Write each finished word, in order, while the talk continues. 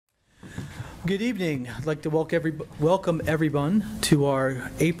Good evening. I'd like to welcome everyone to our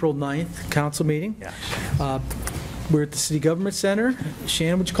April 9th council meeting. We're at the City Government Center.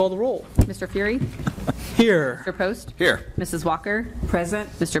 Shannon, would you call the roll? Mr. Fury? Here. Mr. Post? Here. Mrs. Walker? Present.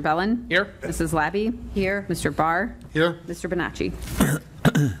 Mr. Bellin? Here. Mrs. Labby? Here. Mr. Barr? Here. Mr. Bonacci?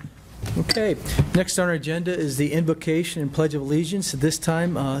 Okay. Next on our agenda is the invocation and Pledge of Allegiance. At this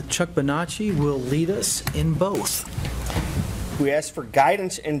time, Chuck Bonacci will lead us in both. We ask for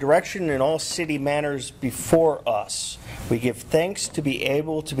guidance and direction in all city matters before us. We give thanks to be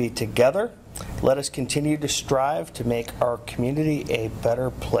able to be together. Let us continue to strive to make our community a better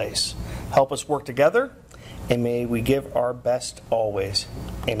place. Help us work together, and may we give our best always.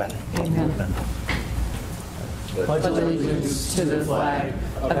 Amen. Amen. Pledge allegiance to the flag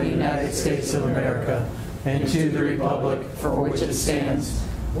of the United States of America and to the republic for which it stands,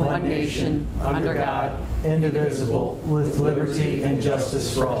 one nation, under God, indivisible, with liberty and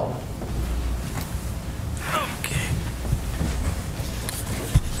justice for all. Okay.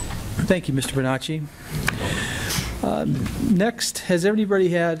 Thank you, Mr. Bonacci. Next, has everybody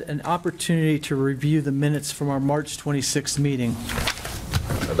had an opportunity to review the minutes from our March 26th meeting?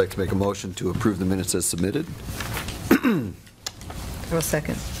 I'd like to make a motion to approve the minutes as submitted. I'll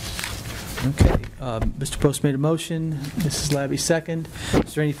second. Okay. Mr. Post made a motion. Mrs. Labby second.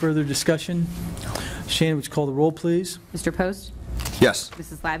 Is there any further discussion? Shannon, would you call the roll, please? Mr. Post? Yes.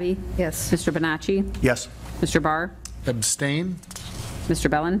 Mrs. Labby? Yes. Mr. Bonacci? Yes. Mr. Barr? Abstain. Mr.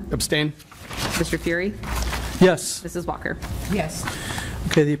 Bellin? Abstain. Mr. Fury? Yes. Mrs. Walker? Yes.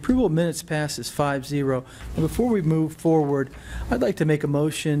 Okay, the approval of minutes passes 5-0. And before we move forward, I'd like to make a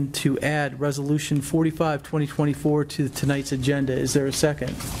motion to add Resolution 45, 2024 to tonight's agenda. Is there a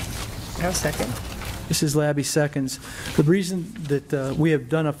second? I'll second. Mrs. Labby seconds. The reason that we have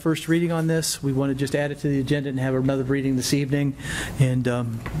done a first reading on this, we want to just add it to the agenda and have another reading this evening. And are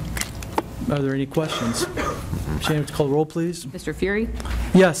there any questions? Shannon, would you call the roll, please? Mr. Fury?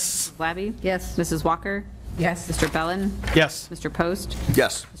 Yes. Labby? Yes. Mrs. Walker? Yes. Mr. Bellin? Yes. Mr. Post?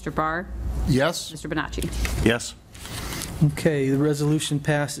 Yes. Mr. Barr? Yes. Mr. Bonacci? Yes. Okay, the resolution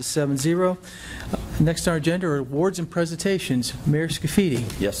passes 7-0. Next on our agenda are awards and presentations. Mayor Scafidi.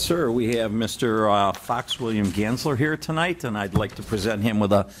 Yes, sir. We have Mr. Fox William Gansler here tonight, and I'd like to present him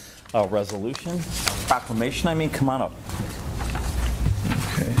with a resolution, a proclamation. Come on up.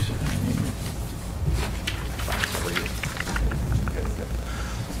 Okay.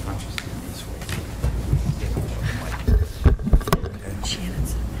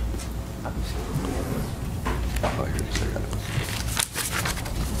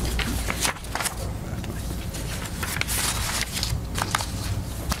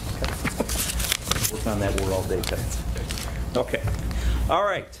 On that word all day today. Okay. All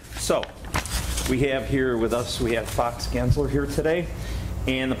right. So we have here with us, we have Fox Gansler here today.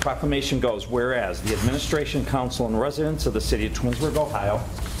 And the proclamation goes, whereas the administration, council, and residents of the city of Twinsburg, Ohio,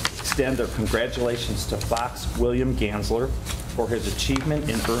 extend their congratulations to Fox William Gansler for his achievement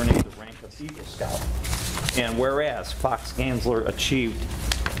in earning the rank of Eagle Scout. And whereas Fox Gansler achieved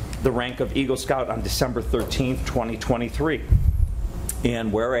the rank of Eagle Scout on December 13th, 2023.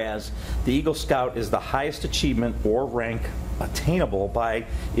 And whereas the Eagle Scout is the highest achievement or rank attainable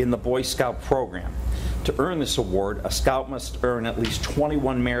in the Boy Scout program. To earn this award, a Scout must earn at least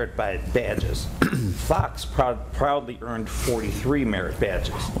 21 merit badges. Fox proudly earned 43 merit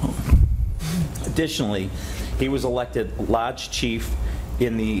badges. Additionally, he was elected Lodge Chief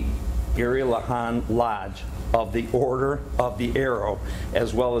in the Erie Lahan Lodge of the Order of the Arrow,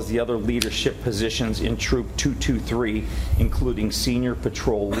 as well as the other leadership positions in Troop 223, including Senior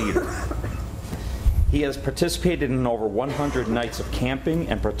Patrol Leader. He has participated in over 100 nights of camping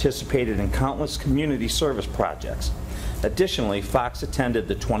and participated in countless community service projects. Additionally, Fox attended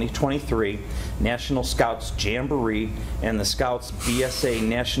the 2023 National Scouts Jamboree and the Scouts BSA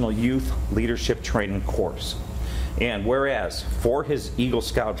National Youth Leadership Training Course. And whereas, for his Eagle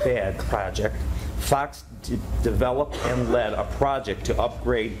Scout badge project, Fox developed and led a project to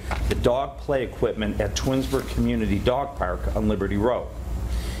upgrade the dog play equipment at Twinsburg Community Dog Park on Liberty Road.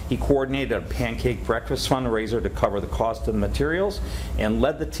 He coordinated a pancake breakfast fundraiser to cover the cost of the materials and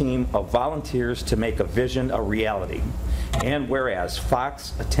led the team of volunteers to make a vision a reality. And whereas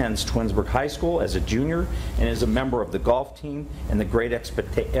Fox attends Twinsburg High School as a junior and is a member of the golf team and the Great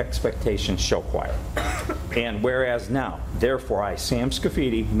Expectations Show Choir. And whereas now, therefore I, Sam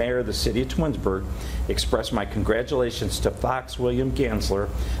Scafidi, Mayor of the City of Twinsburg, express my congratulations to Fox William Gansler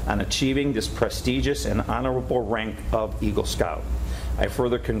on achieving this prestigious and honorable rank of Eagle Scout. I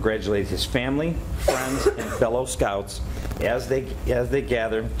further congratulate his family, friends, and fellow Scouts as they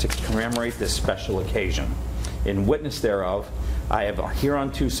gather to commemorate this special occasion. In witness thereof, I have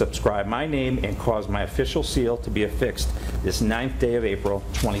hereunto subscribed my name and caused my official seal to be affixed this 9th day of April,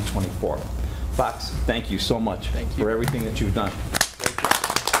 2024. Fox, thank you so much for everything that you've done.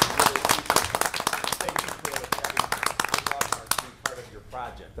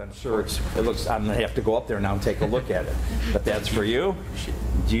 I'm sure it looks, I'm going to have to go up there now and take a look at it. But that's for you.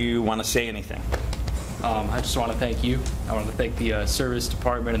 Do you want to say anything? I just want to thank you. I want to thank the Service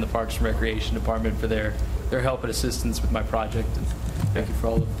Department and the Parks and Recreation Department for their help and assistance with my project. And thank you for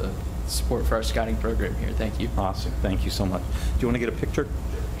all of the support for our scouting program here. Thank you. Awesome. Thank you so much. Do you want to get a picture?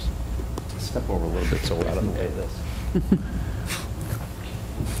 Step over a little bit so we're out of the way of this.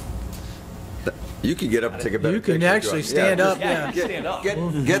 You can get up and take a better You can picture, actually Joe. stand up, Yeah, yeah. stand up.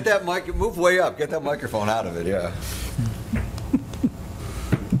 Get that mic, move way up, get that microphone out of it, yeah.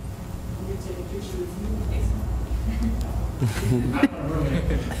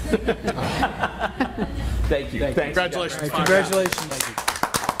 Thank you. Thanks. Congratulations. Congratulations.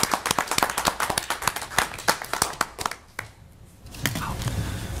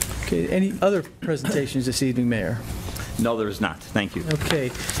 Okay, any other presentations this evening, Mayor? No, there is not. Thank you.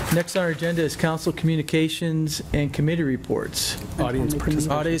 Okay, next on our agenda is council communications and committee reports. Audience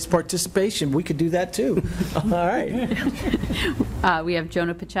participation, we could do that too. All right. We have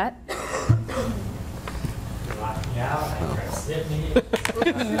Jonah Pichette.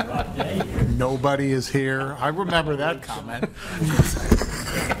 Nobody is here. I remember that comment.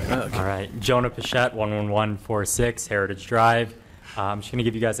 All right, Jonah Pichette, 11146 Heritage Drive. I'm just going to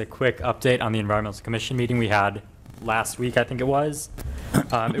give you guys a quick update on the Environmental Commission meeting we had last week, I think it was.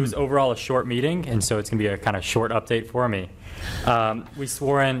 It was overall a short meeting, and so it's going to be a kind of short update for me. We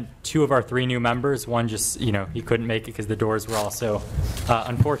swore in 2 of our 3 new members. One just, he couldn't make it because the doors were also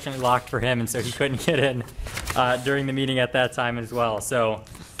unfortunately locked for him, and so he couldn't get in during the meeting at that time as well. So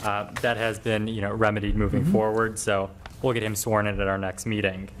that has been, remedied moving forward. So we'll get him sworn in at our next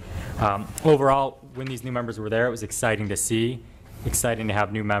meeting. Overall, when these new members were there, it was exciting to see, exciting to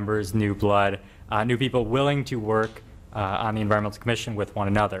have new members, new blood, new people willing to work on the Environmental Commission with one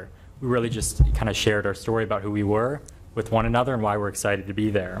another. We really just kind of shared our story about who we were with one another and why we're excited to be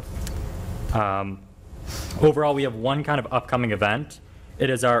there. Overall, we have one kind of upcoming event. It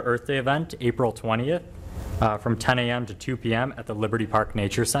is our Earth Day event, April 20th, from 10 a.m. to 2 p.m. at the Liberty Park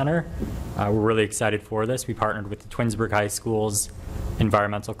Nature Center. We're really excited for this. We partnered with the Twinsburg High School's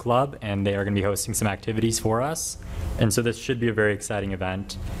Environmental Club, and they are going to be hosting some activities for us. And so this should be a very exciting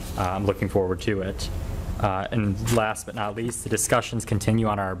event. I'm looking forward to it. And last but not least, the discussions continue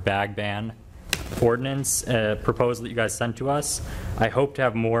on our bag ban ordinance proposal that you guys sent to us. I hope to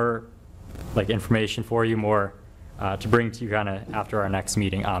have more information for you, more to bring to you kind of after our next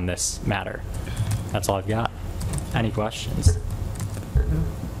meeting on this matter. That's all I've got. Any questions?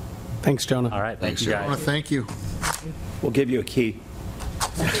 Thanks, Jonah. All right, Thanks, thank you I want guys. to thank you. We'll give you a key.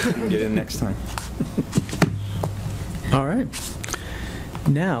 Get in next time. All right.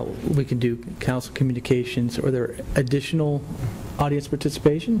 Now, we can do council communications. Are there additional audience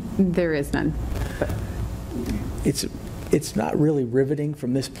participation? There is none. It's not really riveting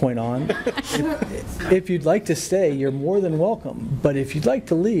from this point on. If you'd like to stay, you're more than welcome. But if you'd like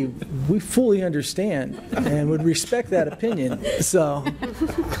to leave, we fully understand and would respect that opinion. So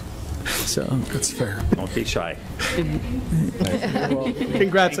That's fair. Don't be shy.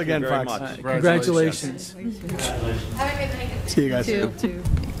 Congrats Thank again, you very Fox. much. congratulations. See you guys. Two.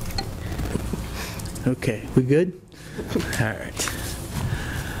 Okay, we good? All right.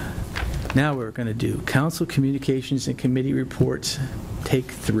 Now we're going to do council communications and committee reports, take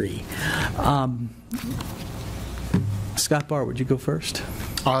 3. Scott Barr, would you go first?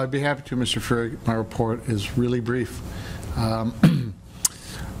 I'd be happy to, Mr. Fury. My report is really brief.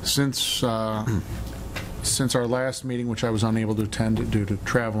 Since our last meeting, which I was unable to attend due to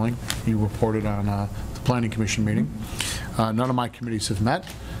traveling, you reported on the Planning Commission meeting. None of my committees have met.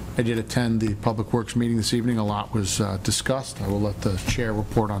 I did attend the Public Works meeting this evening. A lot was discussed. I will let the chair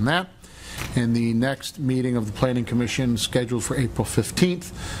report on that. And the next meeting of the Planning Commission, scheduled for April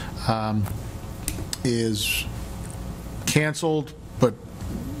 15th, is canceled, but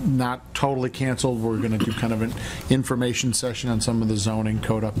not totally canceled. We're going to do kind of an information session on some of the zoning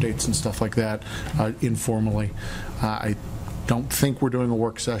code updates and stuff like that informally. I don't think we're doing a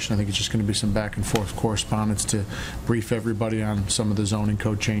work session. I think it's just going to be some back and forth correspondence to brief everybody on some of the zoning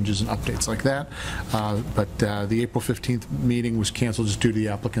code changes and updates like that. But the April 15th meeting was canceled just due to the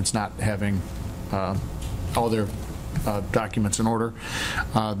applicants not having all their documents in order.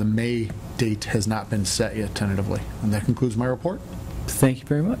 The May date has not been set yet tentatively. And that concludes my report. Thank you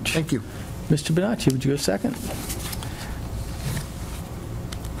very much. Thank you. Mr. Bonacci, would you go second?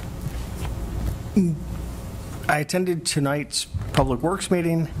 I attended tonight's Public Works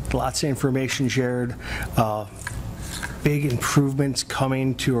meeting, lots of information shared, big improvements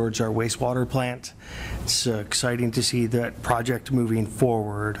coming towards our wastewater plant. It's exciting to see that project moving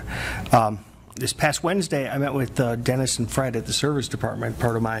forward. This past Wednesday, I met with Dennis and Fred at the service department,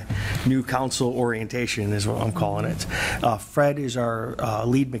 part of my new council orientation is what I'm calling it. Fred is our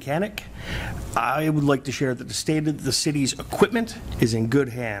lead mechanic. I would like to share that the state of the city's equipment is in good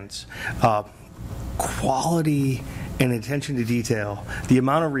hands. Quality and attention to detail. The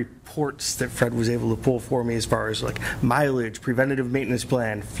amount of reports that Fred was able to pull for me as far as like mileage, preventative maintenance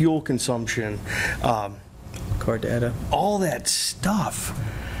plan, fuel consumption, Car data. all that stuff.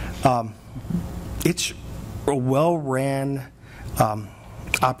 It's a well-ran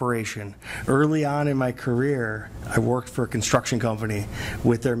operation. Early on in my career, I worked for a construction company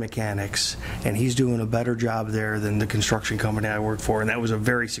with their mechanics, and he's doing a better job there than the construction company I worked for, and that was a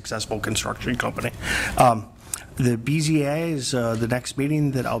very successful construction company. The BZA is the next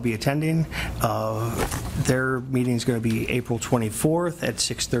meeting that I'll be attending. Their meeting is going to be April 24th at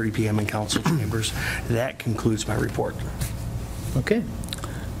 6:30 p.m. in council chambers. That concludes my report. Okay.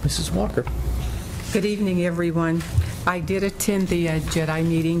 Mrs. Walker. Good evening, everyone. I did attend the JEDI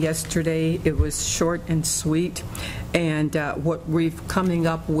meeting yesterday. It was short and sweet. And what we're coming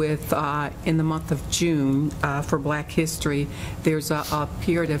up with in the month of June for Black History, there's a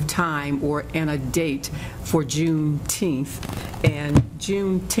period of time and a date for Juneteenth. And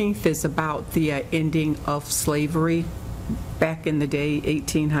Juneteenth is about the ending of slavery back in the day,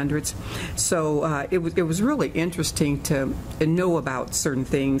 1800s. So it was really interesting to know about certain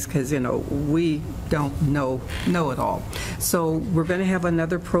things because, we don't know it all. So we're going to have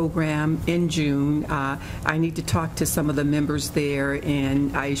another program in June. I need to talk to some of the members there,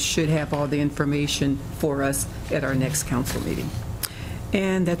 and I should have all the information for us at our next council meeting.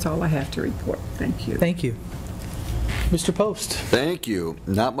 And that's all I have to report. Thank you. Thank you. Mr. Post. Thank you.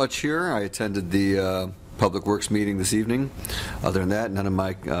 Not much here. I attended the Public Works meeting this evening. Other than that, none of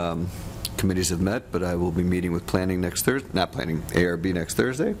my committees have met, but I will be meeting with planning next Thursday, not planning, ARB next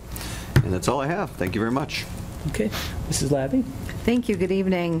Thursday. And that's all I have. Thank you very much. Okay. Mrs. Labby. Thank you. Good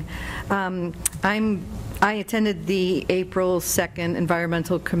evening. I attended the April 2nd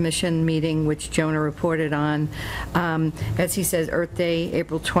Environmental Commission meeting, which Jonah reported on. As he says, Earth Day,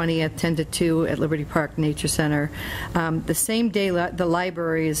 April 20th, 10 to 2 at Liberty Park Nature Center. The same day, the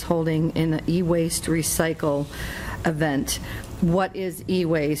library is holding an e-waste recycle event. What is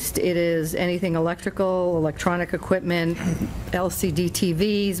e-waste? It is anything electrical, electronic equipment, LCD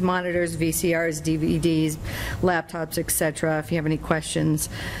TVs, monitors, VCRs, DVDs, laptops, etc. If you have any questions,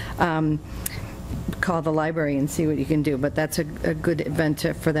 call the library and see what you can do, but that's a good event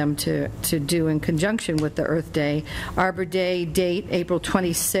for them to do in conjunction with the Earth Day. Arbor Day date, April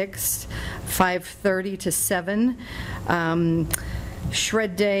 26th, 5:30 to 7.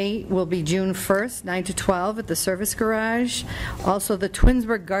 Shred Day will be June 1st, 9 to 12 at the Service Garage. Also, the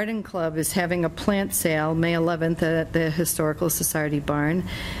Twinsburg Garden Club is having a plant sale May 11th at the Historical Society Barn.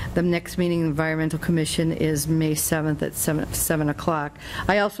 The next meeting of the Environmental Commission is May 7th at 7 o'clock.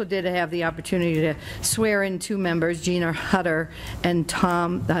 I also did have the opportunity to swear in 2 members, Gina Hutter and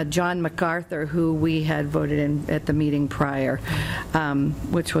John MacArthur, who we had voted in at the meeting prior,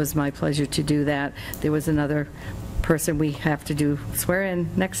 which was my pleasure to do that. There was another person we have to swear in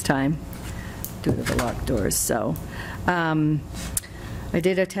next time due to the locked doors. So I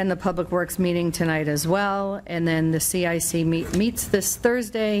did attend the Public Works meeting tonight as well, and then the CIC meets this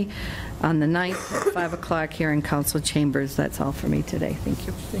Thursday on the 9th at 5 o'clock here in Council Chambers. That's all for me today. Thank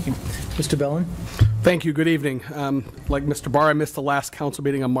you. Thank you. Mr. Bellin. Thank you. Good evening. Like Mr. Barr, I missed the last council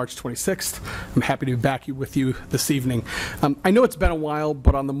meeting on March 26th. I'm happy to be back with you this evening. I know it's been a while,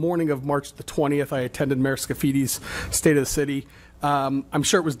 but on the morning of March the 20th, I attended Mayor Scaffidi's State of the City. I'm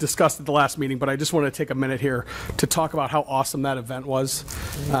sure it was discussed at the last meeting, but I just want to take a minute here to talk about how awesome that event was.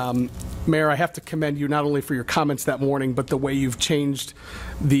 Mayor, I have to commend you not only for your comments that morning, but the way you've changed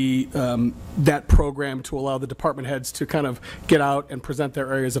that program to allow the department heads to kind of get out and present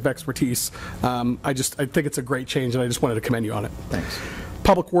their areas of expertise. I think it's a great change, and I just wanted to commend you on it. Thanks.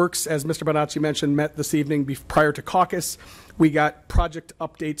 Public Works, as Mr. Bonacci mentioned, met this evening prior to caucus. We got project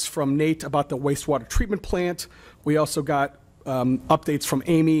updates from Nate about the wastewater treatment plant. We also got updates from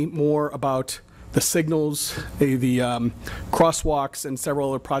Amy Moore about the signals, the crosswalks, and several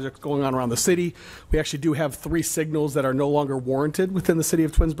other projects going on around the city. We actually do have 3 signals that are no longer warranted within the city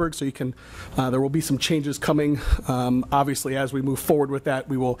of Twinsburg, so you can, there will be some changes coming. Obviously, as we move forward with that,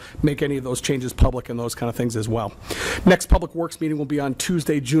 we will make any of those changes public and those kind of things as well. Next Public Works meeting will be on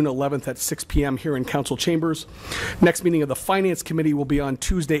Tuesday, June 11th at 6 p.m. here in Council Chambers. Next meeting of the Finance Committee will be on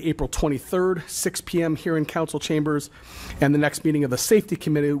Tuesday, April 23rd, 6 p.m. here in Council Chambers. And the next meeting of the Safety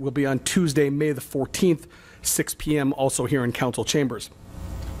Committee will be on Tuesday, May the 14th, 6 p.m. also here in Council Chambers.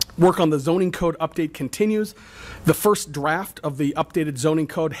 Work on the zoning code update continues. The first draft of the updated zoning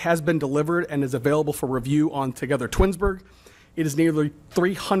code has been delivered and is available for review on Together Twinsburg. It is nearly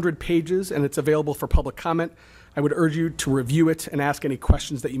 300 pages and it's available for public comment. I would urge you to review it and ask any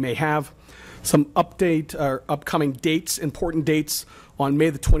questions that you may have. Some update or upcoming dates, important dates. On May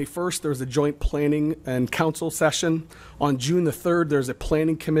the 21st, there's a joint planning and council session. On June the 3rd, there's a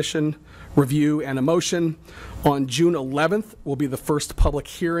planning commission review and a motion. On June 11th will be the first public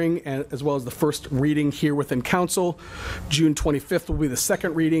hearing and as well as the first reading here within council. June 25th will be the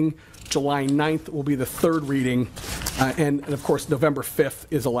second reading. July 9th will be the third reading. And of course, November 5th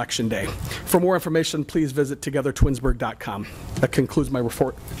is Election Day. For more information, please visit togethertwinsburg.com. That concludes my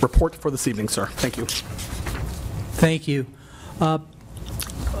report for this evening, sir. Thank you. Thank you.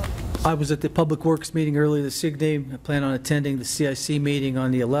 I was at the Public Works meeting earlier this evening. I plan on attending the CIC meeting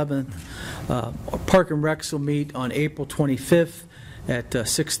on the 11th. Park and Recs will meet on April 25th at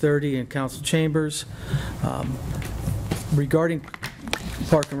 6:30 in Council Chambers. Regarding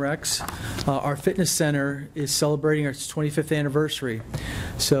Park and Recs, our fitness center is celebrating its 25th anniversary.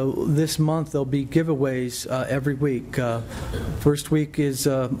 So this month there'll be giveaways every week. First week is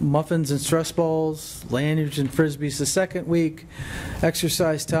muffins and stress balls, lanyards and frisbees. The second week,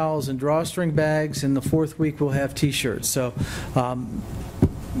 exercise towels and drawstring bags, and the fourth week we'll have T-shirts. So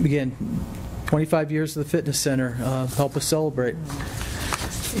again, 25 years of the fitness center. Help us celebrate.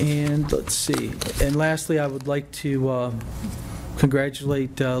 And let's see. And lastly, I would like to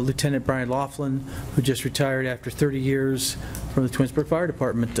congratulate Lieutenant Brian Laughlin, who just retired after 30 years from the Twinsburg Fire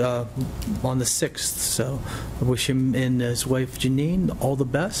Department on the 6th. So I wish him and his wife Janine all the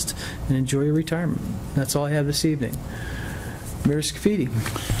best and enjoy your retirement. That's all I have this evening. Mayor Scafidi.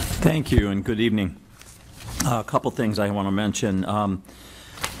 Thank you and good evening. A couple things I want to mention. A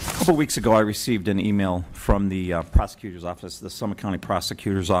couple weeks ago, I received an email from the prosecutor's office, the Summit County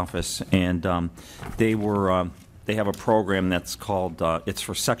Prosecutor's Office, and they have a program that's called, it's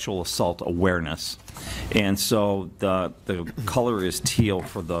for sexual assault awareness. And so the color is teal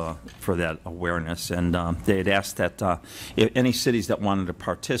for that awareness. And they had asked that if any cities that wanted to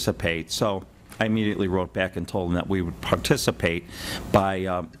participate. So I immediately wrote back and told them that we would participate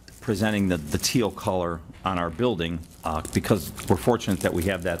by presenting the teal color on our building because we're fortunate that we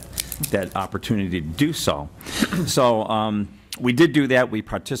have that opportunity to do so. So we did do that. We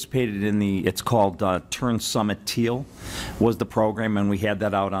participated in it's called Turn Summit Teal was the program, and we had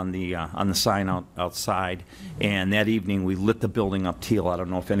that out on the sign outside. And that evening we lit the building up teal. I don't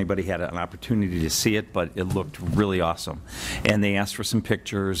know if anybody had an opportunity to see it, but it looked really awesome. And they asked for some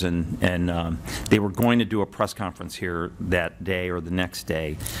pictures, and they were going to do a press conference here that day or the next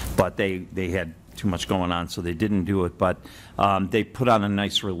day, but they had too much going on, so they didn't do it. But they put on a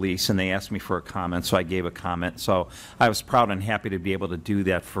nice release, and they asked me for a comment, so I gave a comment. So I was proud and happy to be able to do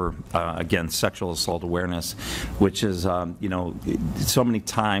that for, again, sexual assault awareness, which is, you know, so many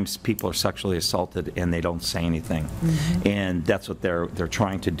times people are sexually assaulted and they don't say anything. Mm-hmm. And that's what they're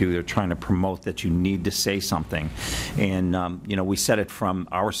trying to do. They're trying to promote that you need to say something. And, you know, we said it from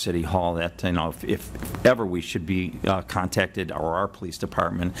our city hall that, you know, if ever we should be contacted, or our police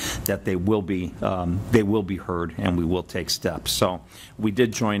department, that they will be heard and we will take steps. So we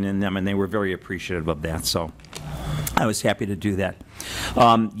did join in them, and they were very appreciative of that. So I was happy to do that.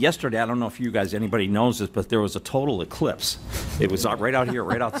 Yesterday, I don't know if you guys, anybody knows this, but there was a total eclipse. It was right out here,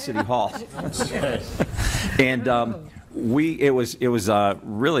 right out City Hall. And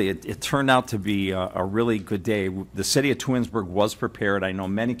it turned out to be a really good day. The city of Twinsburg was prepared. I know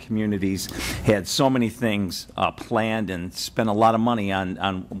many communities had so many things planned and spent a lot of money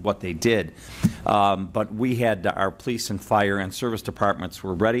on what they did. But we had our police and fire and service departments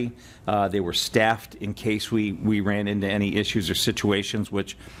were ready. They were staffed in case we ran into any issues or situations,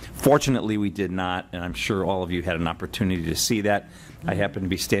 which fortunately we did not, and I'm sure all of you had an opportunity to see that. I happened to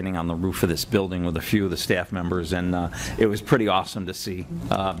be standing on the roof of this building with a few of the staff members, and it was pretty awesome to see.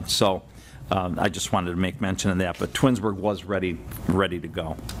 So I just wanted to make mention of that. But Twinsburg was ready to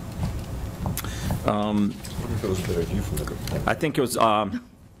go. I think it was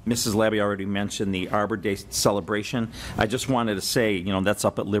Mrs. Labby already mentioned the Arbor Day celebration. I just wanted to say, that's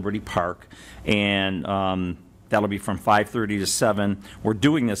up at Liberty Park, and that'll be from 5:30 to 7. We're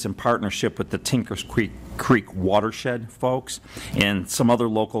doing this in partnership with the Tinkers Creek Watershed folks, and some other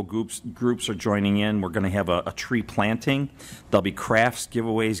local groups are joining in. We're going to have a tree planting. There'll be crafts,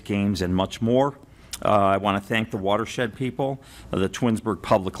 giveaways, games, and much more. I want to thank the Watershed people, the Twinsburg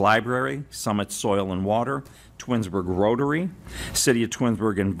Public Library, Summit Soil and Water, Twinsburg Rotary, City of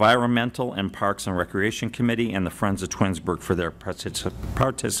Twinsburg Environmental and Parks and Recreation Committee, and the Friends of Twinsburg for their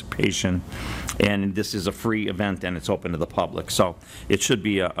participation. And this is a free event, and it's open to the public, so it should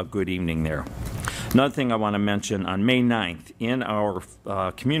be a good evening there. Another thing I want to mention, on May 9th, in our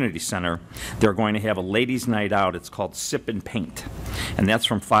community center, they're going to have a ladies' night out. It's called Sip and Paint, and that's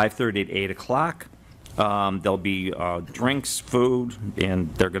from 5:30 to 8 o'clock. There'll be drinks, food,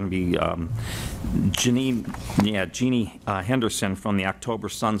 and they're going to be Jeannie Henderson from the October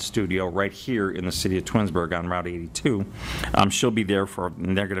Sun Studio right here in the city of Twinsburg on Route 82. She'll be there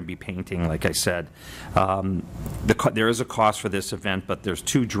and they're going to be painting, like I said. There is a cost for this event, but there's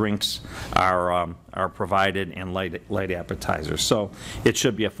 2 drinks are provided and light appetizers. So it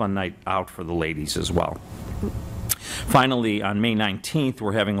should be a fun night out for the ladies as well. Finally, on May 19th,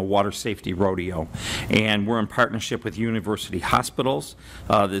 we're having a water safety rodeo, and we're in partnership with University Hospitals.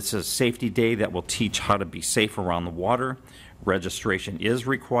 This is a safety day that will teach how to be safe around the water. Registration is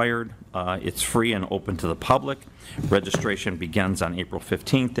required. It's free and open to the public. Registration begins on April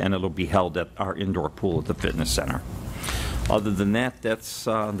 15th, and it'll be held at our indoor pool at the fitness center. Other than that, that's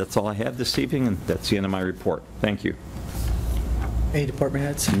all I have this evening, and that's the end of my report. Thank you. Any department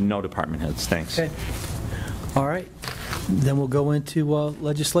heads? No department heads, thanks. Okay. All right. Then we'll go into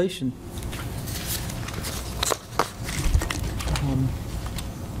legislation.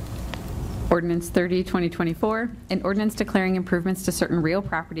 Ordinance 30, 2024, an ordinance declaring improvements to certain real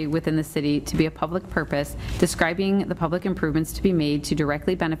property within the city to be a public purpose, describing the public improvements to be made to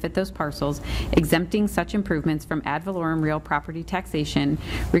directly benefit those parcels, exempting such improvements from ad valorem real property taxation,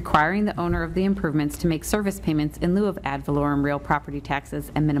 requiring the owner of the improvements to make service payments in lieu of ad valorem real property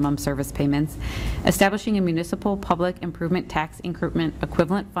taxes and minimum service payments, establishing a municipal public improvement tax increment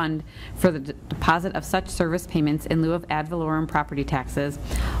equivalent fund for the deposit of such service payments in lieu of ad valorem property taxes,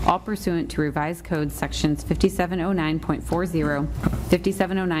 all pursuant to revised code sections 5709.40,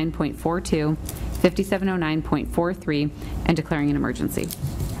 5709.42, 5709.43, and declaring an emergency.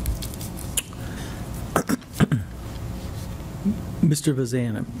 Mr.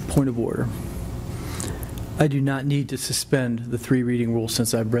 Vazana, point of order. I do not need to suspend the 3 reading rule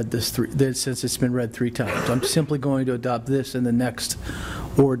since I've read this since it's been read 3 times. I'm simply going to adopt this and the next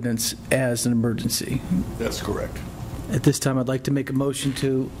ordinance as an emergency. That's correct. At this time, I'd like to make a motion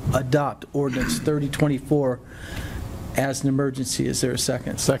to adopt ordinance 3024 as an emergency. Is there a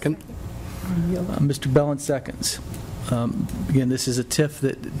second? Second. Mr. Bellin seconds. Again, this is a TIF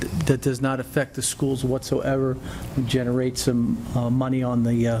that does not affect the schools whatsoever. We generate some money on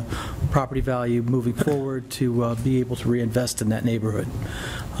the property value moving forward to be able to reinvest in that neighborhood.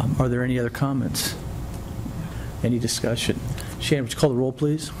 Are there any other comments? Any discussion? Shannon, would you call the roll,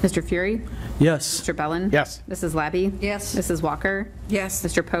 please? Mr. Fury? Yes. Mr. Bellin? Yes. Mrs. Labby? Yes. Mrs. Walker? Yes.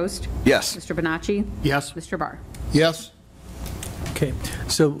 Mr. Post? Yes. Mr. Bonacci? Yes. Mr. Barr? Yes. Okay,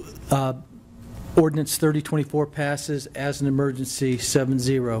 so ordinance 3024 passes as an emergency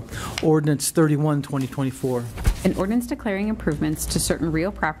 7-0. Ordinance 31, 2024. An ordinance declaring improvements to certain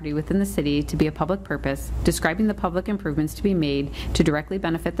real property within the city to be a public purpose, describing the public improvements to be made to directly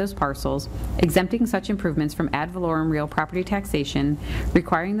benefit those parcels, exempting such improvements from ad valorem real property taxation,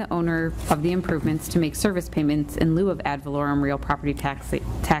 requiring the owner of the improvements to make service payments in lieu of ad valorem real property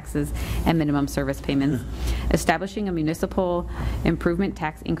taxes and minimum service payments, establishing a municipal improvement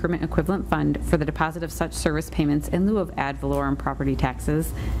tax increment equivalent fund for the deposit of such service payments in lieu of ad valorem property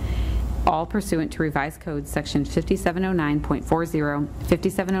taxes, all pursuant to revised code section 5709.40,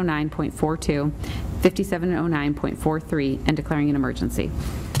 5709.42, 5709.43, and declaring an emergency.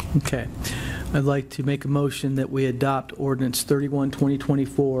 Okay. I'd like to make a motion that we adopt ordinance 31,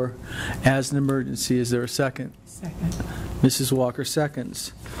 2024 as an emergency. Is there a second? Second. Mrs. Walker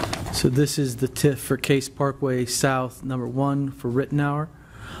seconds. So this is the TIF for Case Parkway South, number 1 for Rittenhour.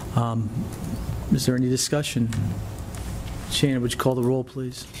 Is there any discussion? Shannon, would you call the roll,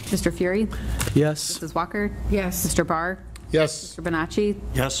 please? Mr. Fury? Yes. Mrs. Walker? Yes. Mr. Barr? Yes. Mr. Bonacci?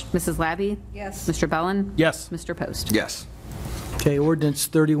 Yes. Mrs. Labby? Yes. Mr. Bellin? Yes. Mr. Post? Yes. Okay, ordinance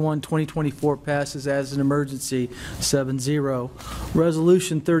 31, 2024 passes as an emergency, 7-0.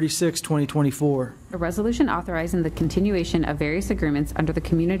 Resolution 36, 2024. A resolution authorizing the continuation of various agreements under the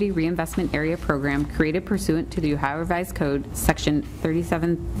Community Reinvestment Area Program created pursuant to the Ohio Revised Code, Section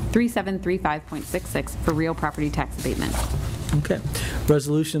 3735.66 for real property tax abatement. Okay.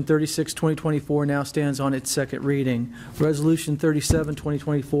 Resolution 36, 2024 now stands on its second reading. Resolution 37,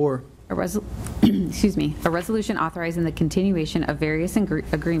 2024. A resolution authorizing the continuation of various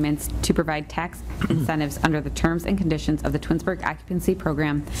agreements to provide tax incentives under the terms and conditions of the Twinsburg Occupancy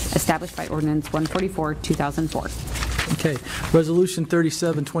Program established by Ordinance 144, 2004. Okay. Resolution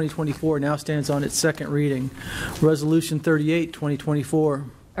 37, 2024 now stands on its second reading. Resolution 38, 2024.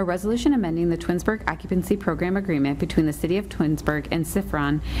 A resolution amending the Twinsburg Occupancy Program Agreement between the City of Twinsburg and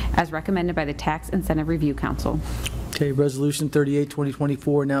CIFRON as recommended by the Tax Incentive Review Council. Okay, Resolution 38,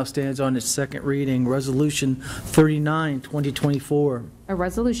 2024 now stands on its second reading. Resolution 39, 2024. A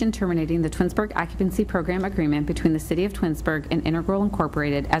resolution terminating the Twinsburg Occupancy Program Agreement between the City of Twinsburg and Integral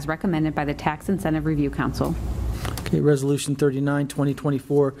Incorporated as recommended by the Tax Incentive Review Council. Okay, Resolution 39,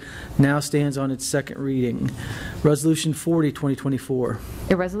 2024 now stands on its second reading. Resolution 40, 2024.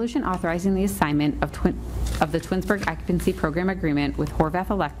 A resolution authorizing the assignment of the Twinsburg Occupancy Program Agreement with Horvath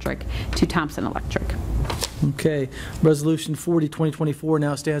Electric to Thompson Electric. Okay, Resolution 40, 2024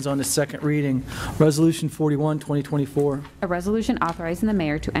 now stands on its second reading. Resolution 41, 2024. A resolution authorizing the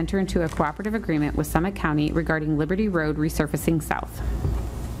mayor to enter into a cooperative agreement with Summit County regarding Liberty Road resurfacing south.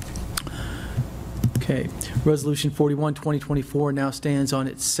 Okay, Resolution 41, 2024 now stands on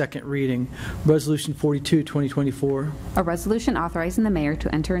its second reading. Resolution 42, 2024. A resolution authorizing the mayor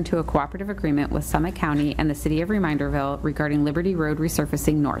to enter into a cooperative agreement with Summit County and the city of Reminderville regarding Liberty Road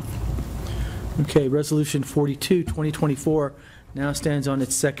resurfacing north. Okay, Resolution 42, 2024 now stands on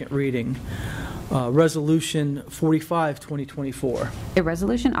its second reading. Resolution 45, 2024. A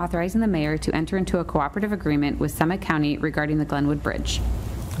resolution authorizing the mayor to enter into a cooperative agreement with Summit County regarding the Glenwood Bridge.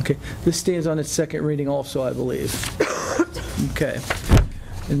 Okay, this stands on its second reading also, I believe. Okay,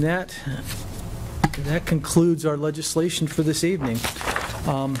 and that concludes our legislation for this evening.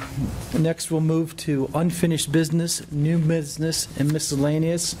 Next, we'll move to unfinished business, new business, and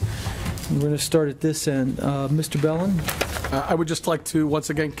miscellaneous. We're going to start at this end. Mr. Bellin? I would just like to once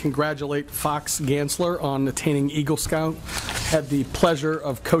again congratulate Fox Gansler on attaining Eagle Scout. Had the pleasure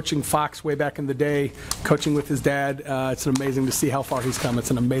of coaching Fox way back in the day, coaching with his dad. It's amazing to see how far he's come.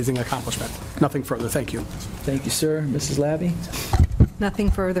 It's an amazing accomplishment. Nothing further. Thank you. Thank you, sir. Mrs. Labby? Nothing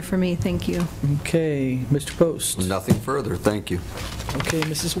further for me, thank you. Okay, Mr. Post? Nothing further, thank you. Okay,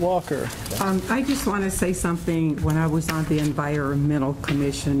 Mrs. Walker? I just want to say something. When I was on the Environmental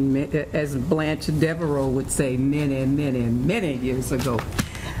Commission, as Blanche Devereaux would say, many years ago.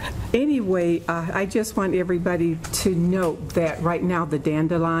 Anyway, I just want everybody to note that right now the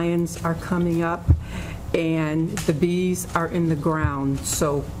dandelions are coming up and the bees are in the ground.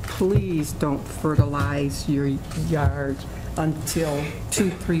 So please don't fertilize your yard until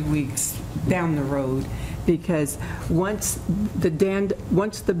 2-3 weeks down the road, because once the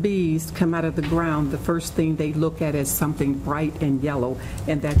bees come out of the ground, the first thing they look at is something bright and yellow,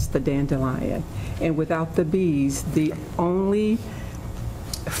 and that's the dandelion. And without the bees, the only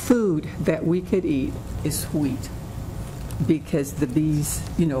food that we could eat is wheat, because the bees,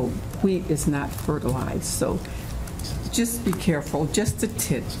 wheat is not fertilized. So just be careful, just a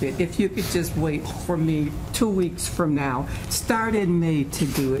tidbit. If you could just wait for me 2 weeks from now, start in May to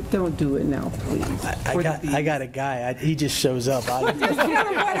do it. Don't do it now, please. I got a guy. He just shows up. Just tell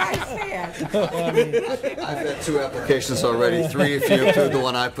him what I said. I've got 2 applications already, 3 if you include the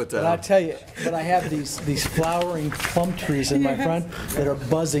one I put But I'll down. tell you, but I have these flowering plum trees in my front that are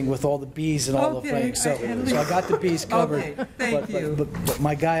buzzing with all the bees and all the Okay, things. So I got the bees covered. Okay, thank you. But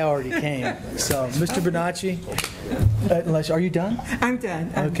my guy already came. So, Mr. Bonacci, are you done? I'm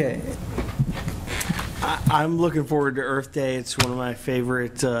done. Okay. I'm looking forward to Earth Day. It's one of my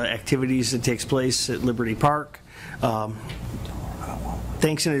favorite activities that takes place at Liberty Park.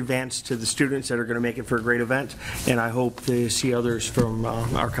 Thanks in advance to the students that are going to make it for a great event, and I hope to see others from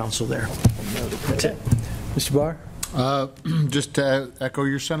our council there. That's it. Mr. Barr? Just to echo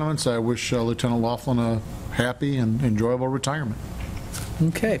your sentiments, I wish Lieutenant Laughlin a happy and enjoyable retirement.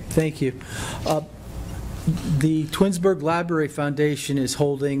 Okay, thank you. The Twinsburg Library Foundation is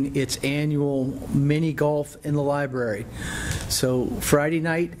holding its annual mini golf in the library. So Friday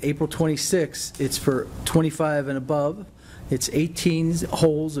night, April 26th, it's for 25 and above, It's 18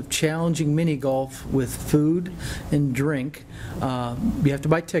 holes of challenging mini golf with food and drink. You have to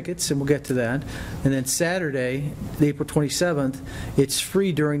buy tickets, and we'll get to that. And then Saturday, April 27th, it's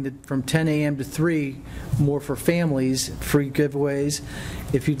free from 10 a.m. to 3, more for families, free giveaways.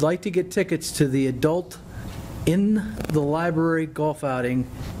 If you'd like to get tickets to the adult in the library golf outing,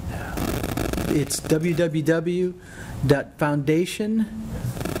 it's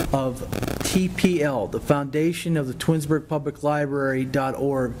www.foundationoftpl, the foundation of the Twinsburg Public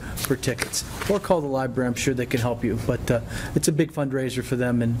Library.org for tickets. Or call the library, I'm sure they can help you. But it's a big fundraiser for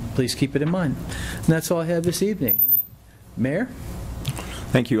them, and please keep it in mind. And that's all I have this evening. Mayor?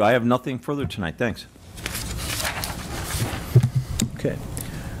 Thank you. I have nothing further tonight. Thanks. Okay.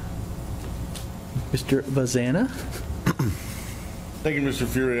 Mr. Vazana? Thank you, Mr.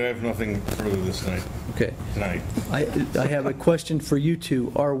 Fury. I have nothing further this night. Okay. Tonight. I have a question for you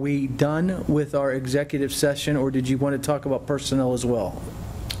two. Are we done with our executive session, or did you want to talk about personnel as well?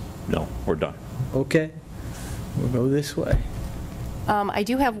 No, we're done. Okay. We'll go this way. I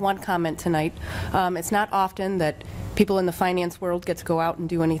do have one comment tonight. It's not often that people in the finance world get to go out and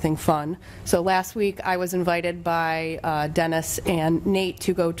do anything fun. So last week I was invited by Dennis and Nate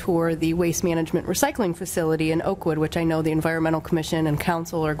to go tour the waste management recycling facility in Oakwood, which I know the Environmental Commission and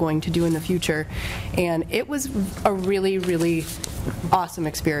Council are going to do in the future. And it was a really, really awesome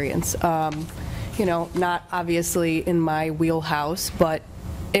experience. You know, not obviously in my wheelhouse, but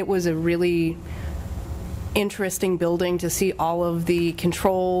it was a really interesting building to see all of the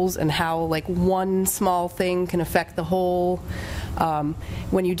controls and how like one small thing can affect the whole.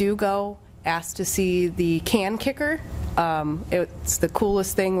 When you do go, ask to see the can kicker. It's the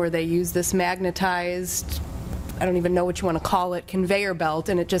coolest thing where they use this magnetized, I don't even know what you want to call it, conveyor belt,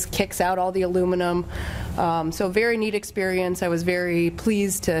 and it just kicks out all the aluminum. So very neat experience. I was very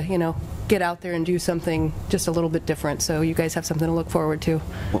pleased to, you know, get out there and do something just a little bit different. So you guys have something to look forward to.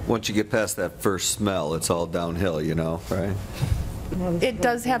 Once you get past that first smell, it's all downhill, you know, right? It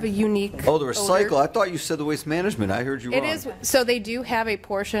does have a unique Oh, the recycle. odor. I thought you said the waste management. I heard you wrong. It is, so they do have a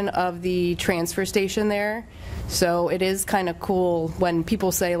portion of the transfer station there. So it is kind of cool when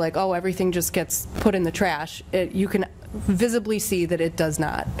people say like, oh, everything just gets put in the trash. You can visibly see that it does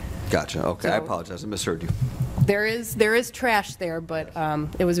not. Gotcha. Okay, I So- apologize. I misheard you. There is trash there, but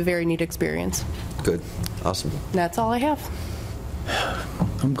it was a very neat experience. Good. Awesome. And that's all I have.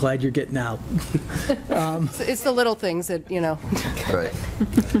 I'm glad you're getting out. It's the little things that, you know. Right.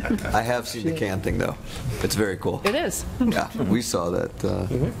 I have seen the can thing, though. It's very cool. It is. Yeah, we saw that.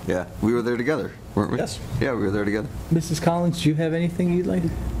 Yeah, we were there together, weren't we? Yes. Yeah, we were there together. Mrs. Collins, do you have anything you'd like?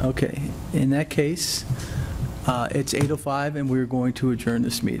 Okay. In that case, it's 8:05, and we're going to adjourn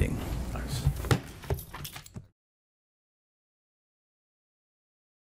this meeting.